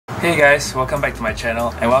Hey guys, welcome back to my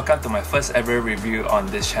channel and welcome to my first ever review on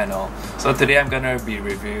this channel. So today I'm gonna be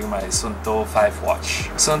reviewing my Suunto 5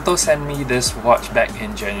 watch. Suunto sent me this watch back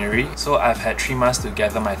in January, so I've had 3 months to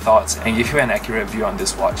gather my thoughts and give you an accurate view on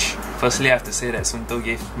this watch. Firstly, I have to say that Suunto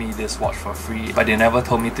gave me this watch for free, but they never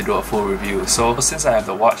told me to do a full review. So since I have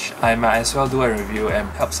the watch, I might as well do a review and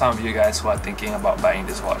help some of you guys who are thinking about buying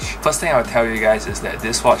this watch. First thing I'll tell you guys is that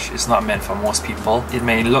this watch is not meant for most people. It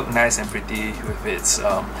may look nice and pretty with its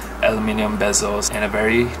aluminium bezels and a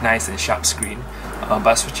very nice and sharp screen.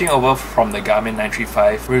 But switching over from the Garmin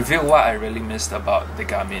 935 revealed what I really missed about the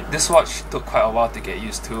Garmin. This watch took quite a while to get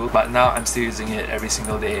used to, but now I'm still using it every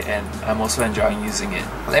single day and I'm also enjoying using it.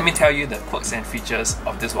 Let me tell you the quirks and features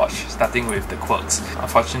of this watch, starting with the quirks.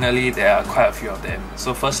 Unfortunately, there are quite a few of them.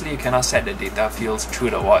 So firstly, you cannot set the data fields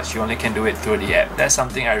through the watch, you only can do it through the app. That's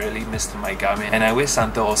something I really missed in my Garmin, and I wish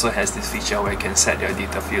Suunto also has this feature where you can set your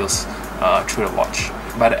data fields through the watch.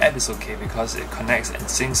 But the app is okay because it connects and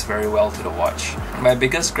syncs very well to the watch. My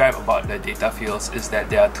biggest gripe about the data fields is that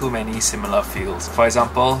there are too many similar fields. For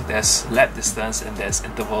example, there's lap distance and there's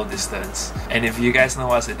interval distance. And if you guys know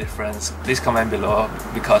what's the difference, please comment below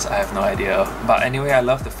because I have no idea. But anyway, I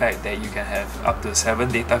love the fact that you can have up to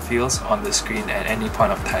 7 data fields on the screen at any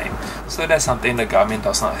point of time. So that's something the Garmin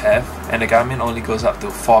does not have, and the Garmin only goes up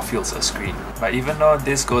to 4 fields a screen. But even though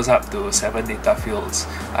this goes up to 7 data fields,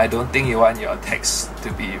 I don't think you want your text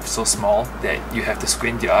to be so small that you have to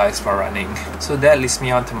squint your eyes for running. So that leads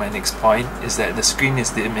me on to my next point, is that the screen is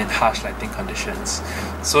dim in harsh lighting conditions.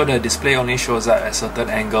 So the display only shows up at certain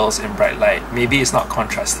angles in bright light. Maybe it's not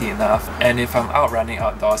contrasty enough, and if I'm out running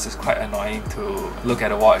outdoors, it's quite annoying to look at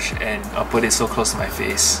the watch and put it so close to my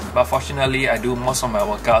face. But fortunately, I do most of my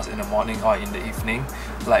workouts in the morning or in the evening,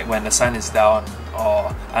 like when the sun is down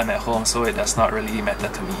or I'm at home, so it does not really matter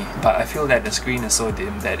to me. But I feel that the screen is so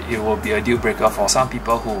dim that it will be a deal breaker for some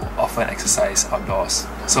people who often exercise outdoors.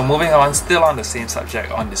 So moving on, still on the same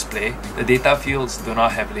subject on display, the data fields do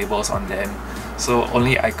not have labels on them, so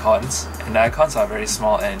only icons, and the icons are very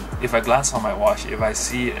small, and if I glance on my watch, if I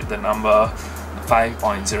see the number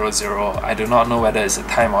 5.00, I do not know whether it's a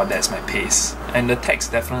time or that's my pace. And the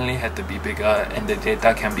text definitely had to be bigger and the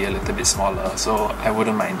data can be a little bit smaller, so I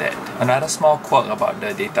wouldn't mind that. Another small quirk about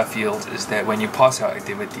the data fields is that when you pause your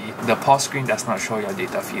activity, the pause screen does not show your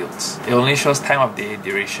data fields. It only shows time of day,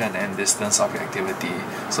 duration and distance of your activity.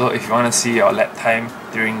 So if you want to see your lap time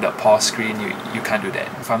during the pause screen, you can't do that.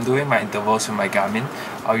 If I'm doing my intervals with my Garmin,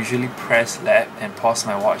 I'll usually press lap and pause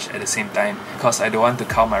my watch at the same time because I don't want to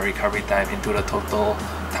count my recovery time into the total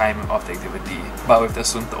time of the activity. But with the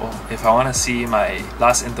Suunto, if I want to see my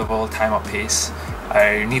last interval time or pace,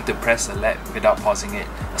 I need to press the lap without pausing it.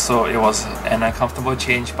 So it was an uncomfortable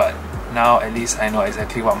change, but now at least I know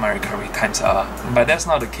exactly what my recovery times are. But that's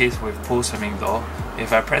not the case with pool swimming though.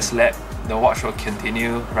 If I press lap, the watch will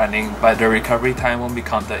continue running, but the recovery time won't be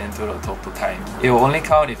counted into the total time. It will only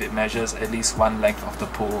count if it measures at least one length of the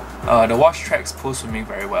pool. The watch tracks pool swimming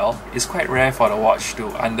very well. It's quite rare for the watch to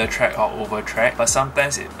under track or over track, but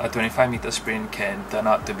sometimes a 25-meter sprint can turn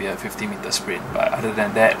out to be a 50-meter sprint. But other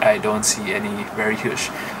than that, I don't see any very huge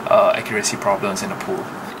accuracy problems in the pool.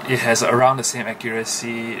 It has around the same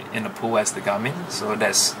accuracy in the pool as the Garmin, so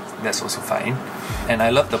that's also fine. And I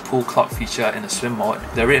love the pool clock feature in the swim mode.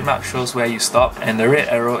 The red mark shows where you stop, and the red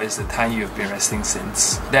arrow is the time you've been resting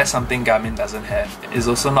since. That's something Garmin doesn't have. It's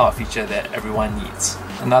also not a feature that everyone needs.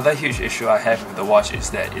 Another huge issue I have with the watch is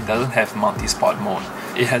that it doesn't have multi-sport mode.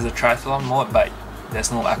 It has a triathlon mode, but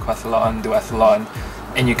there's no aquathlon, duathlon,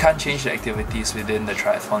 and you can't change the activities within the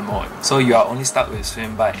triathlon mode. So you are only stuck with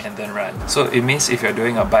swim, bike and then run. So it means if you're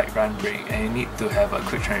doing a bike run break and you need to have a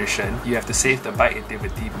quick transition, you have to save the bike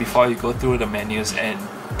activity before you go through the menus and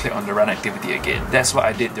click on the run activity again. That's what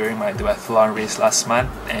I did during my duathlon race last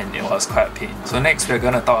month, and it was quite a pain. So next we're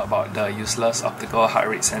going to talk about the useless optical heart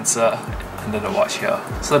rate sensor under the watch here.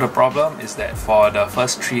 So the problem is that for the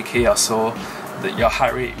first 3K or so, your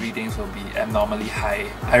heart rate readings will be abnormally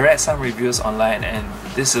high. I read some reviews online and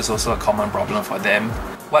this is also a common problem for them.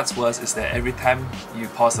 What's worse is that every time you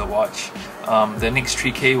pause the watch, the next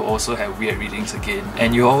 3K will also have weird readings again.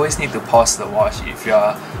 And you always need to pause the watch if you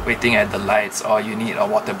are waiting at the lights or you need a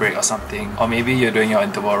water break or something, or maybe you're doing your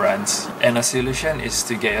interval runs. And a solution is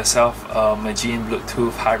to get yourself a Magene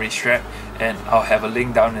Bluetooth heart rate strap, and I'll have a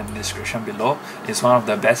link down in the description below. It's one of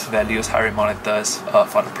the best values heart rate monitors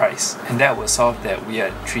for the price, and that will solve that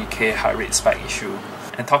weird 3K heart rate spike issue.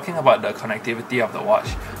 And talking about the connectivity of the watch,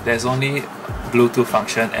 there's only Bluetooth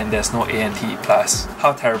function and there's no ANT+.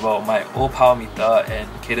 How terrible, my old power meter and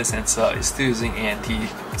cadence sensor is still using ANT,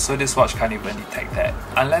 so this watch can't even detect that.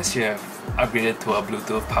 Unless you have upgraded to a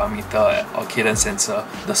Bluetooth power meter or cadence sensor,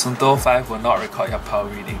 the Suunto 5 will not record your power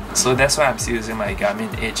reading. So that's why I'm still using my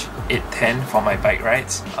Garmin Edge 810 for my bike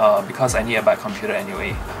rides because I need a bike computer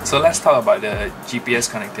anyway. So let's talk about the GPS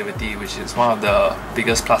connectivity, which is one of the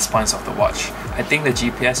biggest plus points of the watch. I think the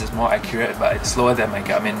GPS is more accurate but it's slower than my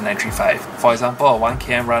Garmin 935. For example, a 1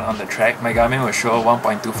 km run on the track, my Garmin will show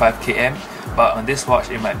 1.25 km, but on this watch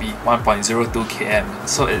it might be 1.02 km.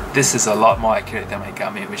 So this is a lot more accurate than my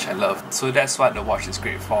Garmin, which I love. So that's what the watch is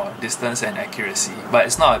great for, distance and accuracy. But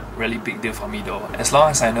it's not a really big deal for me though. As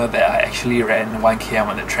long as I know that I actually ran 1 km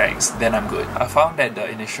on the tracks, then I'm good. I found that the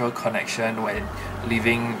initial connection when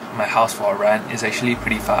leaving my house for a run is actually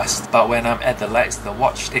pretty fast, but when I'm at the lights, the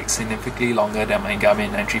watch takes significantly longer than my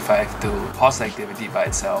Garmin 935 to pause the activity by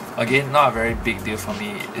itself. Again, not a very big deal for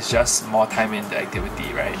me, it's just more time in the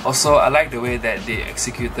activity, right? Also, I like the way that they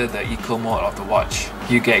executed the eco mode of the watch.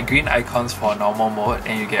 You get green icons for normal mode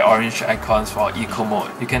and you get orange icons for eco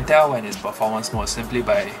mode. You can tell when it's performance mode simply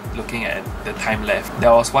by looking at the time left.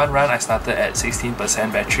 There was one run I started at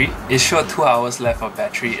 16% battery. It showed 2 hours left of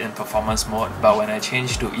battery in performance mode, but when I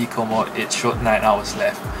changed to eco mode, it showed 9 hours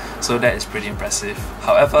left. So that is pretty impressive.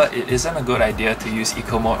 However, it isn't a good idea to use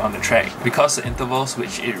eco mode on the track because the intervals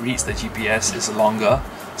which it reads the GPS is longer,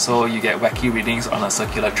 so you get wacky readings on a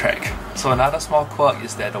circular track. So another small quirk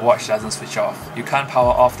is that the watch doesn't switch off. You can't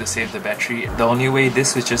power off to save the battery. The only way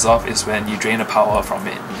this switches off is when you drain the power from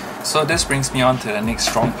it. So this brings me on to the next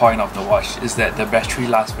strong point of the watch, is that the battery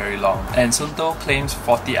lasts very long. And Suunto claims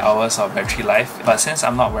 40 hours of battery life, but since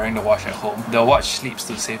I'm not wearing the watch at home, the watch sleeps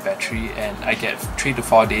to save battery and I get 3 to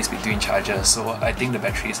 4 days between charges, so I think the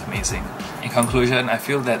battery is amazing. In conclusion, I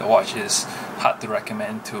feel that the watch is hard to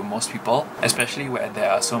recommend to most people, especially where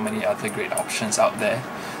there are so many other great options out there.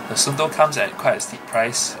 The Suunto comes at quite a steep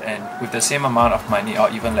price, and with the same amount of money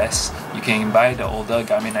or even less, you can buy the older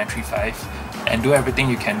Garmin 935 and do everything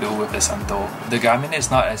you can do with the Suunto. The Garmin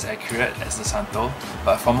is not as accurate as the Suunto,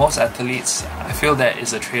 but for most athletes, I feel that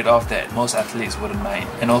it's a trade-off that most athletes wouldn't mind.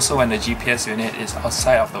 And also when the GPS unit is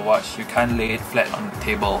outside of the watch, you can't lay it flat on the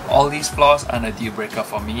table. All these flaws aren't a deal breaker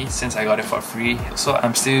for me since I got it for free, so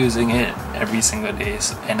I'm still using it every single day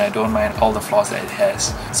and I don't mind all the flaws that it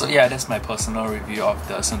has. So yeah, that's my personal review of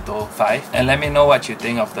the Suunto 5, and let me know what you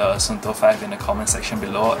think of the Suunto 5 in the comment section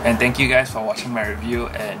below. And thank you guys for watching my review,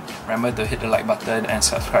 and remember to hit the like button and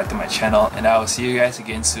subscribe to my channel, and I will see you guys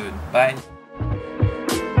again soon. Bye!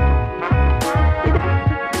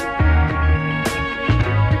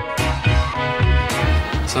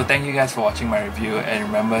 So thank you guys for watching my review, and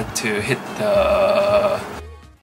remember to hit the